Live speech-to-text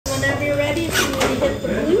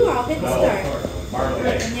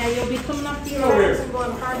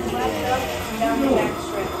going hard left up and down the back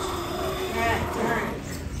stretch. Alright, turn.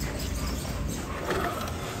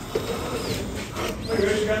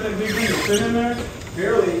 Hey, you got that big thing to sit in there?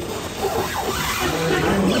 Barely. It's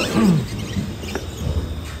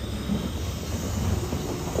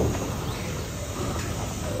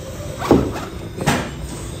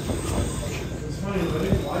funny, but I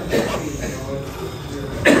didn't like that.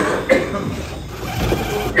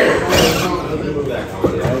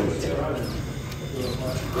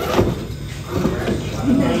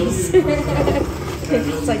 Nice.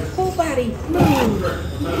 It's like whole body move.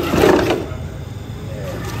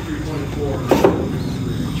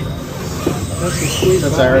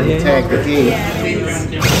 That's already tagged the gate. Yeah, it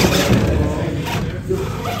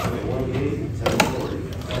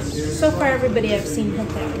is. So far, everybody I've seen hit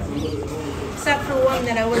that one. Except for one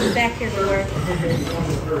that I wasn't back here for.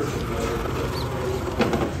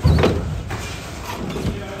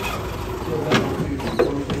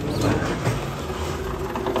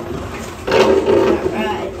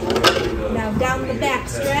 Alright. Now down the back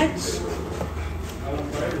stretch.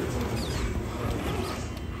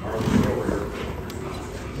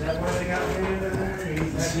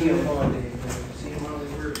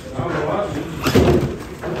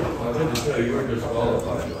 You were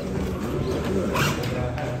disqualified.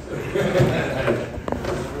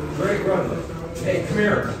 Great run. Hey, come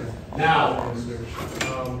here. Now.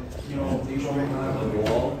 You know, these on the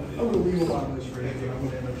wall. I'm going to leave a lot of this for anything. I'm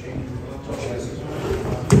going to end up changing.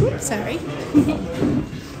 Oops, sorry.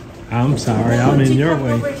 I'm sorry, Now, I'm once in you your come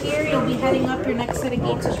way. over here, you'll be heading up. Your next set of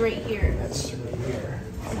gates is right here. That's right here.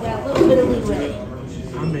 You got a little bit of leeway.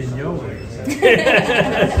 I'm in your way. I'm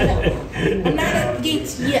not at the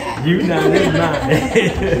gates yet. You not in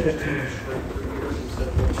mine.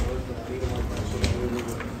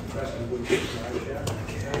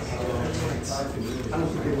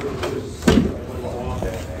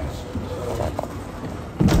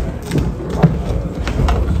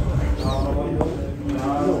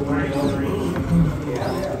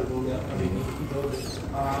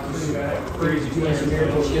 Crazy. Yeah,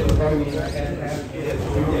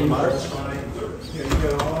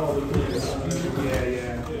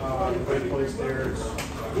 great place there.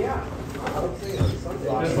 Yeah.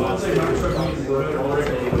 That's why I say my truck needs to run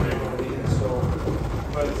already.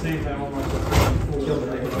 But at the same time, I want my truck to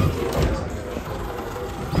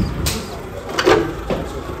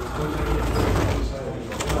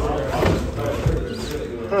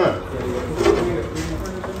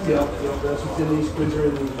Yeah, that's what's in these quicker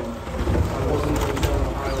than I wasn't even on the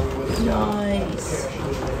highway with it. Nice.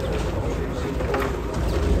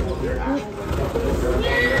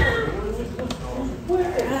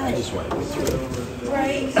 I just want to go through it.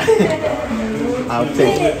 Right. I'll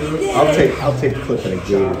take Cliff and a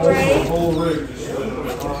gator. Right. Whole rig.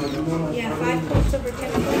 Yeah, 5 points over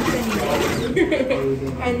 10 points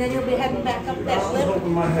anyway. And then you'll be heading back up that lip, up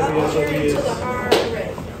here into the hard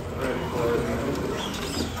rig.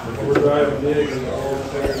 We're driving big and all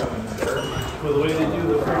there. Well, the way they do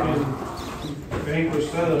the freaking vanquish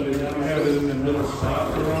setup is you have it in the middle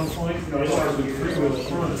slot around point, you know, it's like a 3-wheel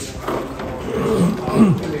front.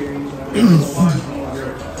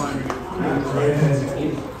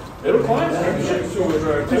 It'll climb. It's 2-wheel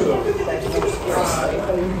drive too, though.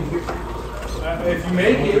 If you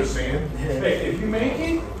make it, hey, if you make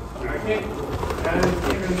it, I can't even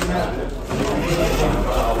do that.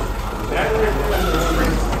 That right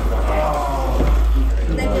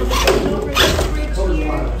And then you'll be heading over this bridge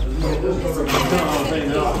here.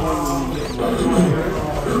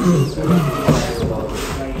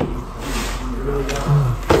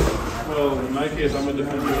 Well, in my case, I'm a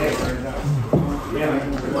defender.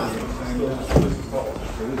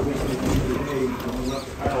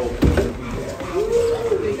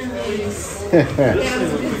 Nice. That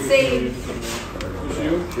was a good save.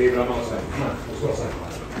 David, I'm all set.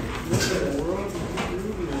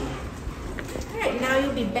 Alright, now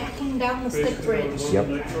you'll be backing down the stick bridge. Yep.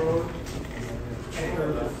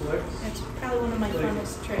 That's probably one of my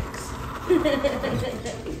funnest tricks.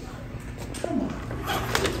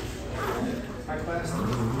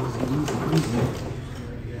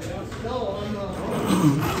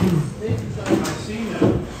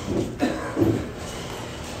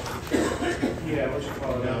 Yeah, what you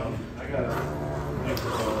call it now? I got a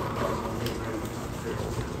microphone.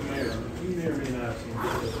 You may or may not have seen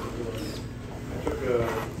this before. I took a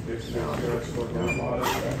big Xerox book and I bought it.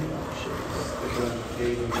 Stick it on the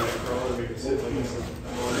cage and back crawl to make it sit like this. So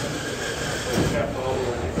it kept all the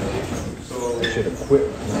way. So I should have quit.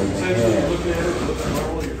 essentially you're looking at it, it looks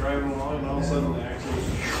normal, you're driving along, and all of a sudden the axle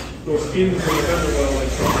goes into the fender well like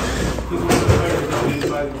so. This was the tire going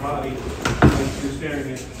inside the body. And You're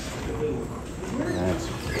staring at. That's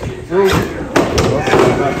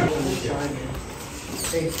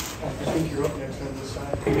Hey, I think you're up next on this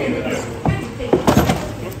side.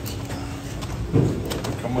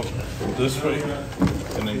 Come up this way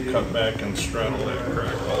and then cut back and straddle that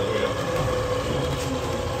crack all the way up.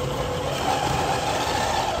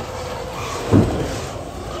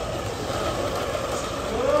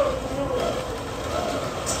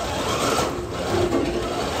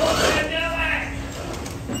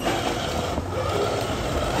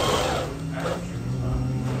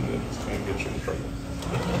 It's gonna get you in trouble.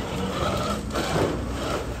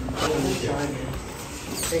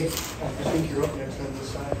 Hey, I think you're up next on this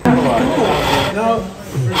side. no.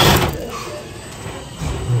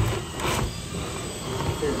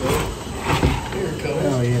 Here it comes.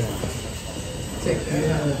 Oh yeah. Take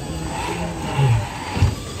that.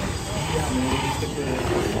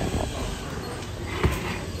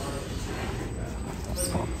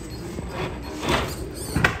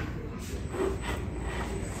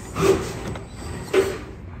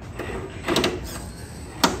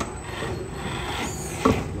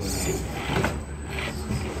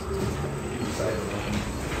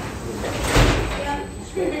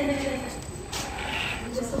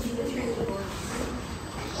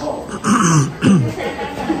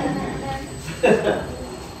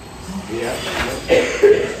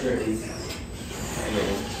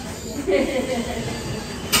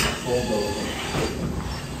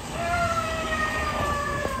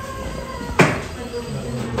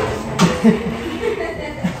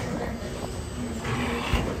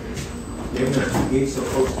 Gates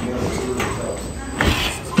supposed to be on the house.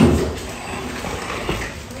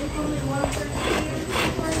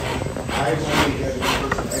 I've only had one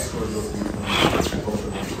person escort over.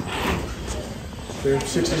 There's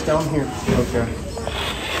 6s down here. Okay.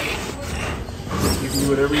 You can do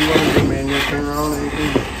whatever you want to do, man. You turn around and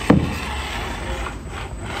anything.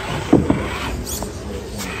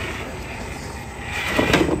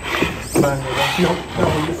 Fine. No, you're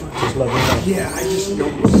fine. Just let me know. Yeah, I just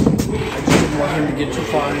didn't want him to get too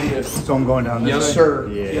far into. So I'm going down this Yes, way? sir.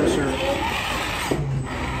 Yeah. Yes, sir.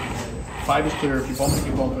 5 is clear. If you bump it,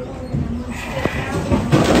 you bump it.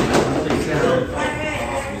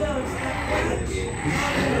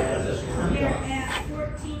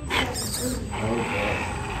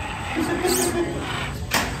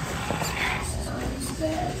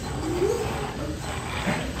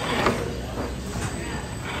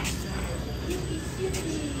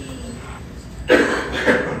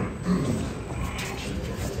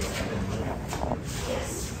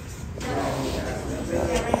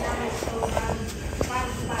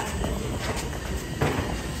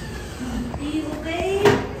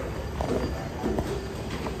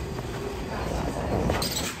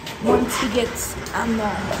 Once he gets on the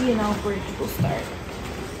D&L bridge, we'll start.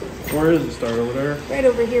 Where is it start? Over there? Right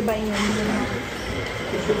over here by Ian.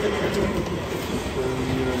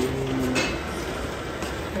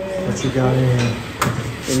 What you got in here?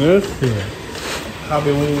 In this? Yeah.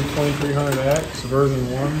 Hobby Lane 2300X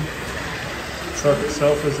version 1. Truck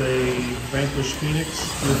itself is a Vanquish Phoenix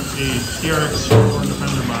with a TRX or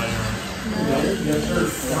Defender body on it. Yes, sir.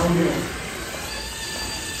 Down here.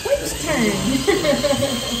 Which turn?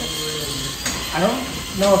 I don't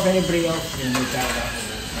know if anybody else can make that up.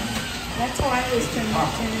 That's how I always turn that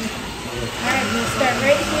turn. Alright, you start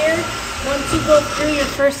right here. Once you go through, your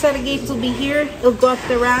first set of gates will be here. It'll go up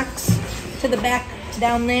the rocks to the back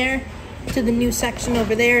down there to the new section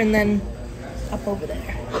over there and then up over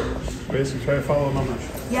there. Basically, try to follow the numbers.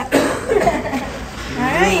 Yep.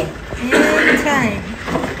 Alright, and time.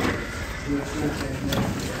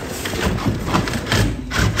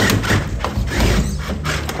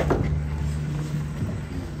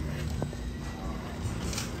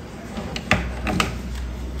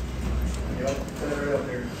 Yep, right up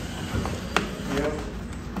there. Yep.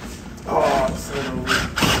 Oh, it's so low.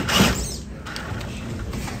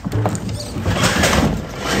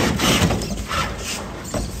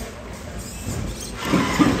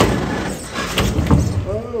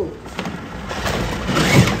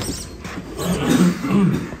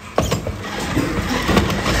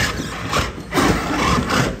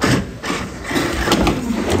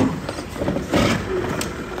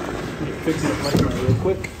 Fix it like real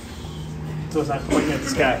quick. So it's not pointing at the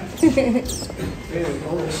sky.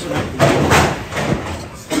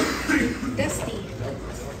 Dusty.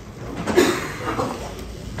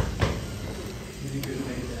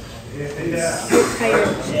 Tire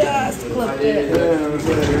just clipped it. Yeah,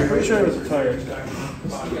 I'm pretty sure it was a tire. Here's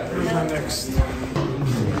my next.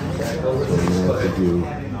 What to do.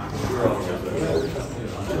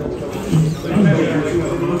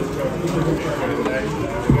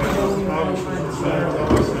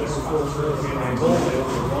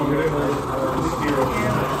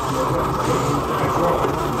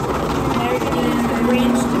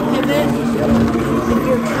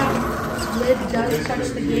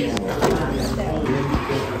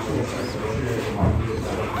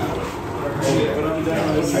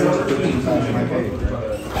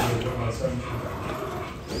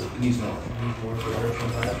 He's not.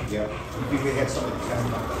 Yeah. You could have somebody tell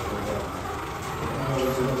him about that.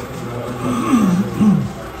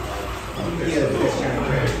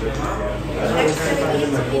 Next set of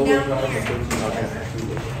gates will be down here.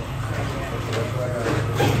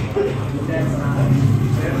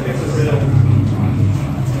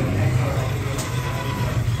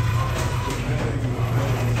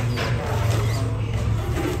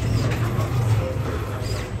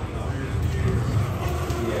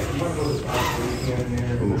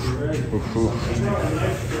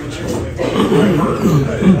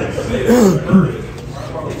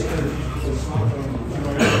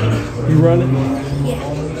 You running? Yeah.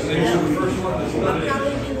 I'll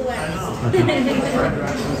probably be last.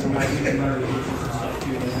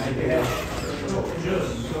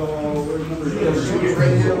 Get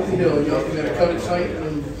right down the hill, you gotta cut it tight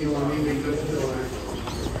and you know what I mean, make good hill there.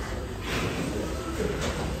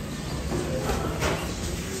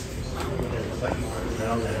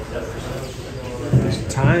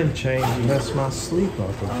 Time changing. That's my sleep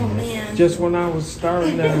up again. Oh, man. Just when I was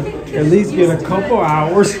starting to at least get a couple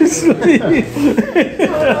hours of sleep.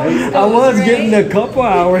 I was getting a couple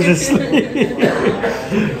hours of sleep.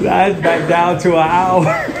 I back down to an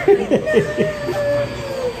hour.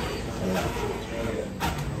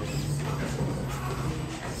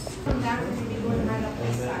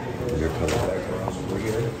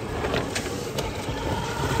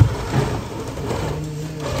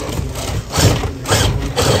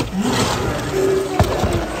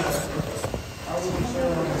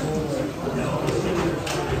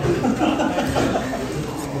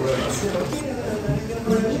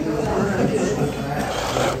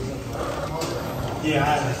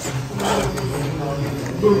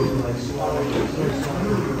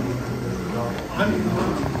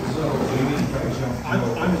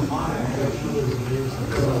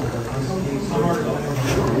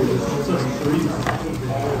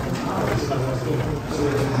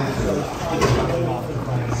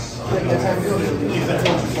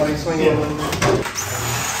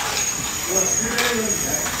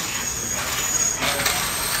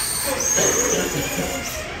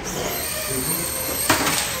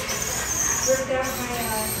 Worked out my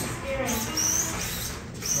steering.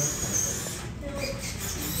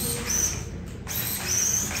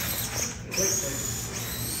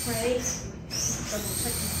 Right? Double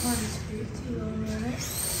check the corner screw too on it.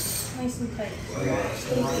 Nice and tight.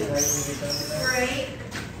 Right?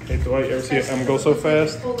 Hey Dwight, you ever see M go so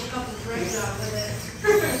fast? Pull a couple threads off with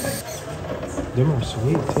it. Them are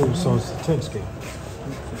sweet too, so it's the tennis game.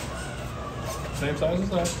 Same size as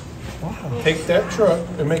that. Wow. Take that truck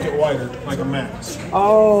and make it wider, like a max.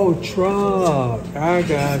 Oh, truck. I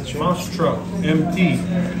got you. Mouse truck, MT,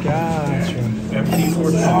 Got you. MT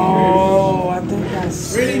 14. Oh, I think I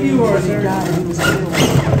see. Ready you are, sir.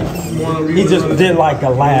 He just did like a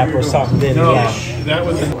lap or something, didn't No, he? that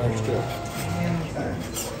was an extra.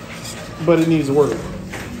 But it needs work.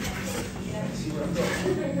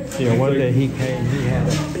 Yeah, one day he came, he had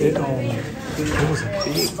it was a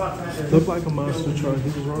big, looked like a monster truck. He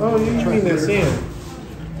was running. Oh, you mean that sand?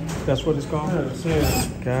 That's what it's called? Yeah,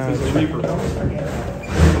 sand. God. It's a reaper.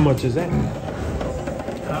 How much is that?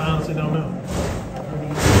 I honestly don't know.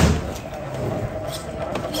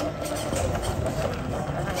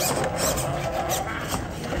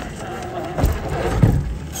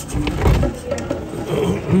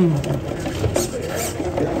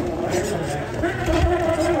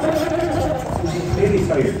 Daily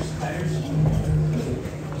tires.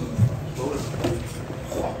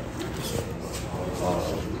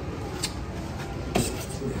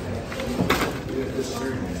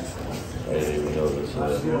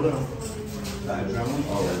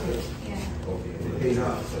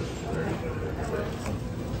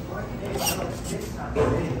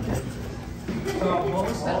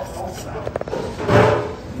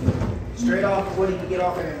 Straight off what you can get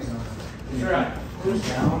off of Amazon. Right. Push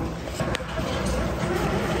down.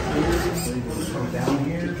 Come down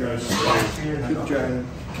here. Keep driving.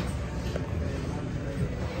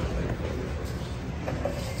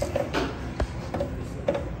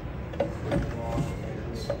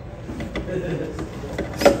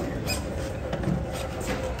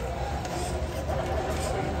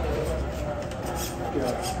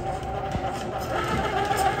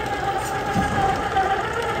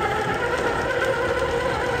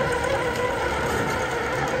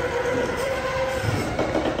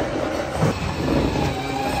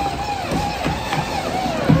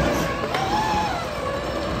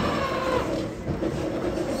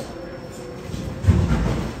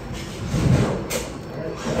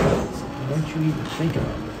 Don't you even think about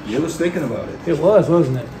it. You was thinking about it. It was,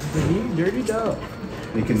 wasn't it? You dirty dog.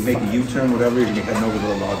 You can make a U-turn, whatever, you're gonna be heading over to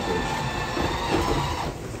the log bridge.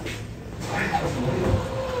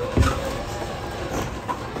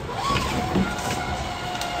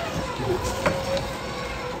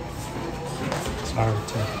 Sorry,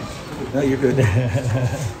 Ted. No, you're good.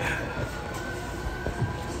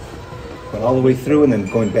 But all the way through and then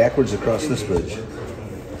going backwards across this bridge.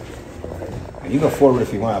 And you go forward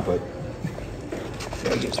if you want, but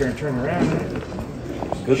Gotta get there and turn around.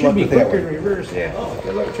 good Should luck be with that quicker in one. reverse, yeah.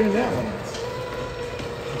 Good luck turning that one.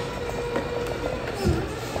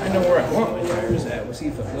 I know where I want my tires at. We'll see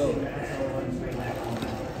if I go.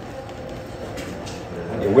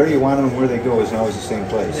 Yeah, where you want them and where they go isn't always the same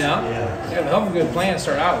place. Yeah. You have a hell of a good plan to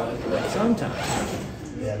start out with, but sometimes.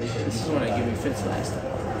 This is when I give me fits last time.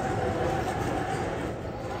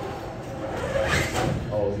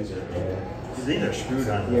 These are screwed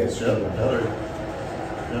on. Yeah, So screwed on.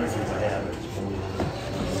 another things I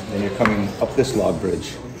have. Then you're coming up this log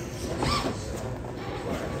bridge.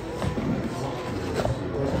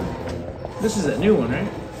 This is a new one, right?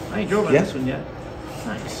 I ain't drove on Yeah. this one yet.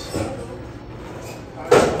 Nice.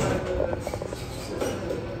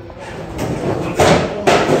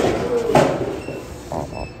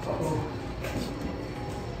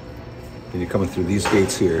 And you're coming through these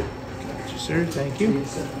gates here. Thank you, sir. Thank you.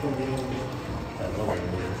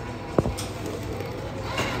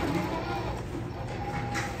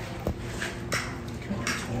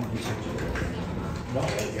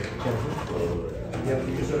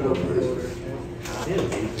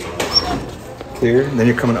 Clear. And then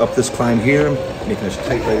you're coming up this climb here, making a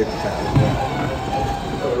tight right at the top.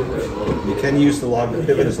 You can use the log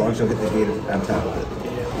pivot as long as you don't hit the gate on top of it.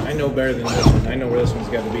 I know better than this one. I know where this one's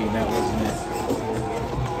got to be, and that wasn't it.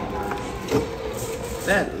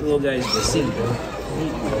 That little guy's deceiving.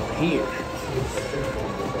 Need to be over here.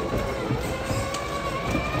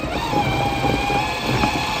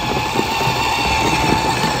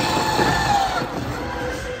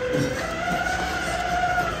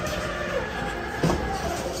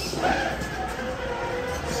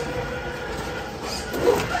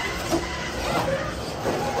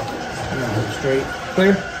 Straight.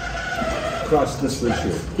 Clear? Cross this bridge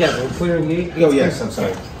here. Yeah, we're clearing the gate. Oh yes, I'm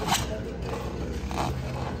sorry.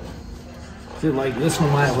 Feel like this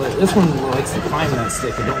one likes to climb that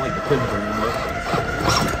stick. I don't like the pivot around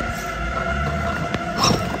it.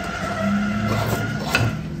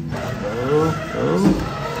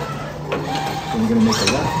 And you're gonna make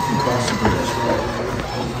a left and cross the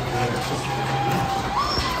bridge.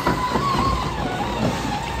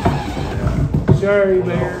 Sorry,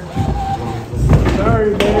 Bear.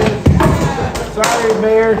 Sorry, Bear. Sorry,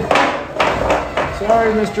 Bear.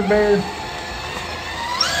 Sorry, Mr. Bear.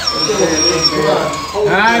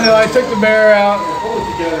 I know, I took the bear out. Hold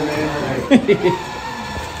it together, man.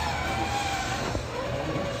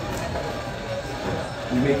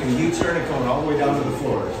 You're making a U-turn and going all the way down to the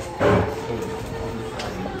floor.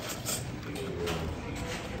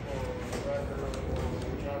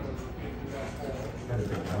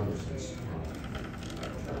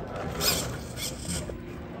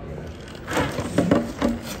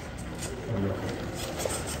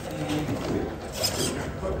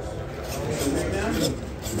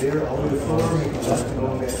 There, all the way to the floor, make a left and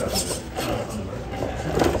go back up.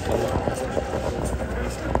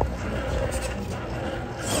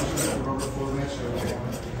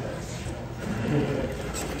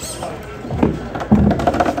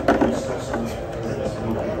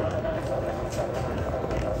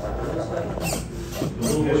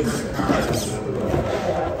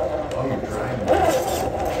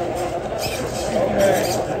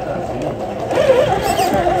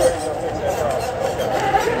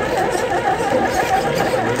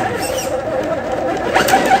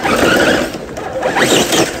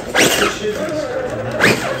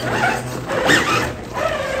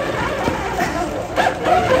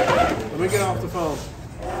 Let me get off the phone.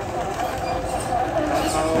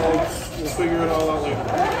 We'll figure it all out later.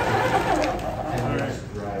 Alright.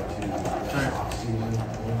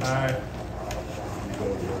 Alright.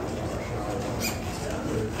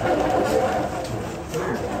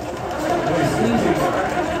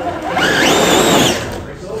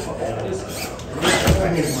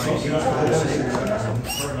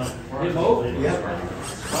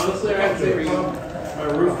 Honestly, I have to say, my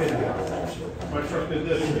roof hit it. My truck did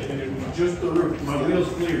this, and it was just the roof. My wheels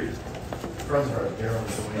cleared.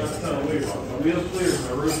 That's not weird. My wheels cleared.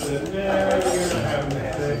 My roof said, nah, you're not having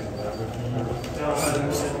that thing. Now I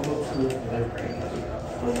don't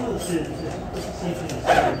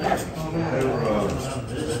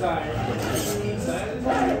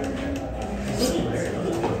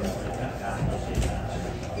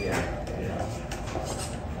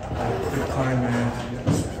fine, man.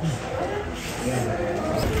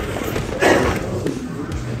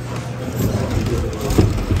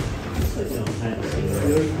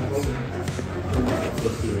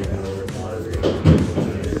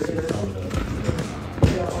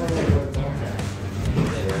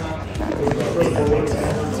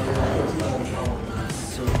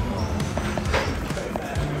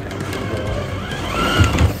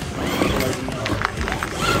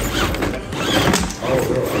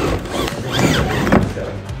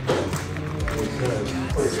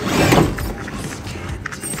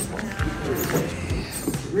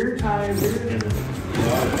 Rear tire, rear.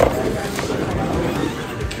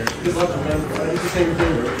 Good luck, man. I did the same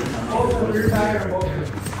thing. Both the rear tire, both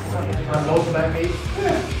on both of that meet.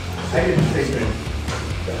 I did the same thing.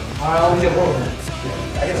 I'll get both.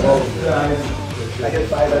 I get both. I get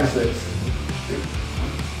 5 and 6.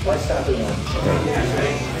 Why stop at 1?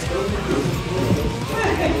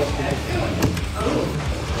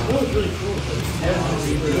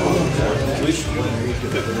 At least when we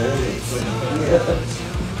get the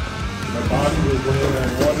my body was laying on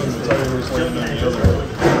one and the tire was laying on the other.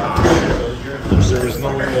 There was no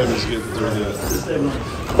way I was getting through that.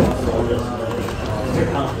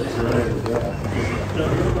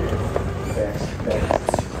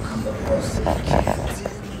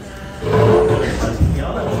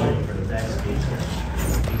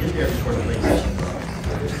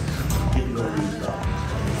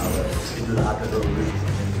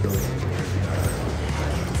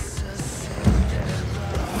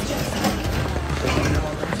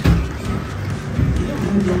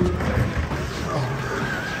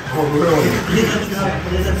 Oh, really? You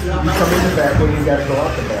come in the back when you gotta go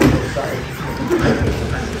out the back. Sorry.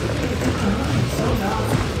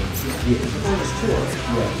 Yeah,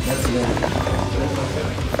 that's the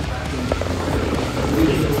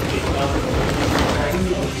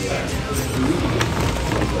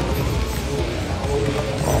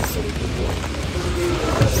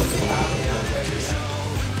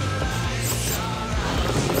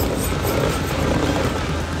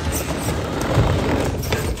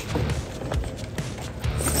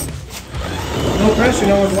No pressure,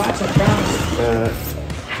 no one's watching, I promise.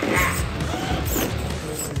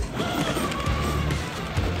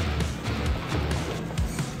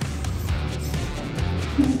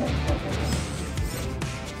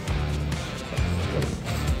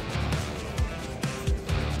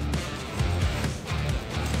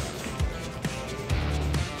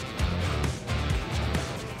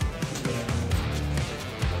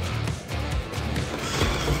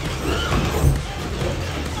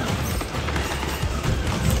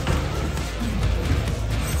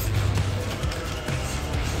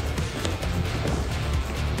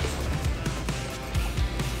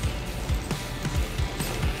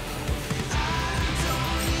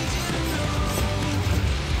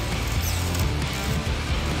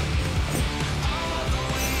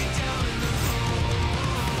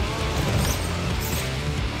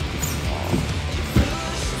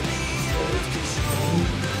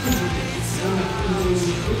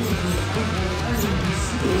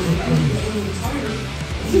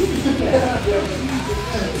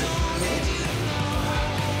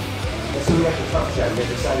 So we have to talk that. We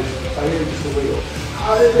decided I hear just the wheels.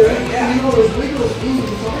 Yeah, you know, those wiggles in the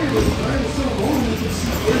tire is so long, you can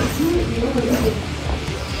see air through it, you know what I mean?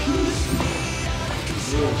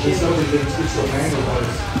 It's something that it's so manual, but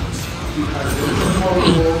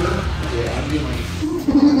Yeah, I'm doing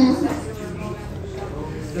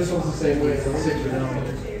This one's the same way, it's 6 or down.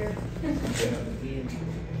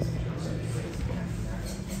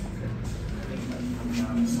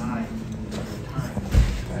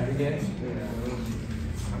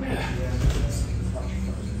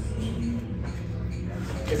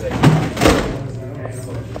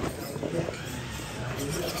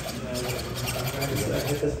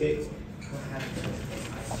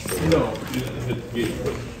 No, you didn't hit the gate,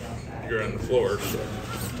 but you're on the floor, so.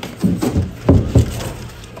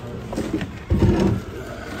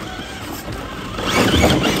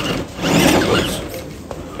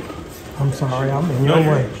 I'm sorry, I'm in your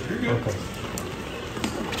way. Okay.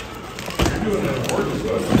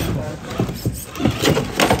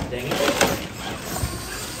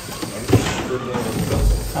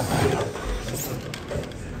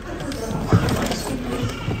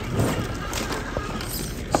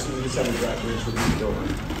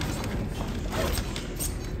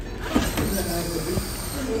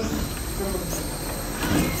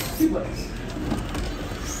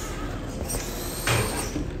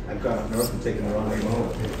 I've gone up north and taken the wrong way home.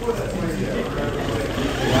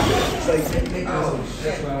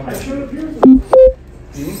 I showed up here.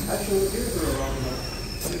 I showed up here for a long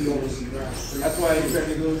time. That's why I tried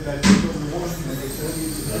to go with that number one, and they said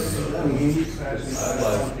he's A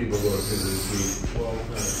lot of people go to this week.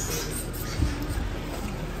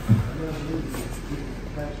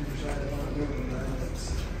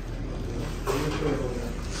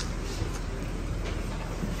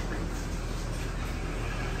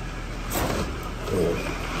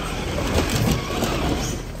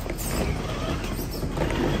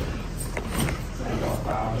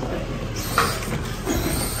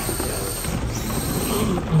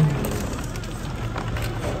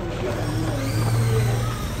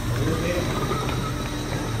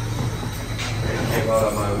 Take out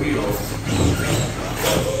of my wheels.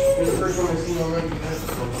 This is the first one I've seen already.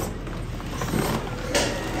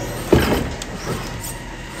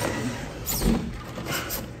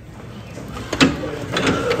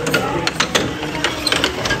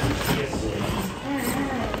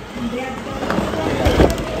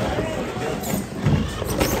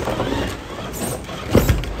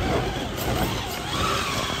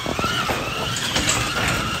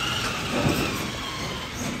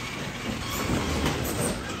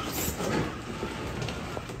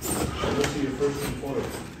 What's your first report?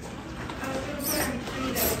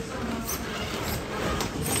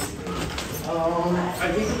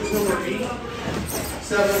 I think it was number 8,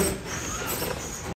 7,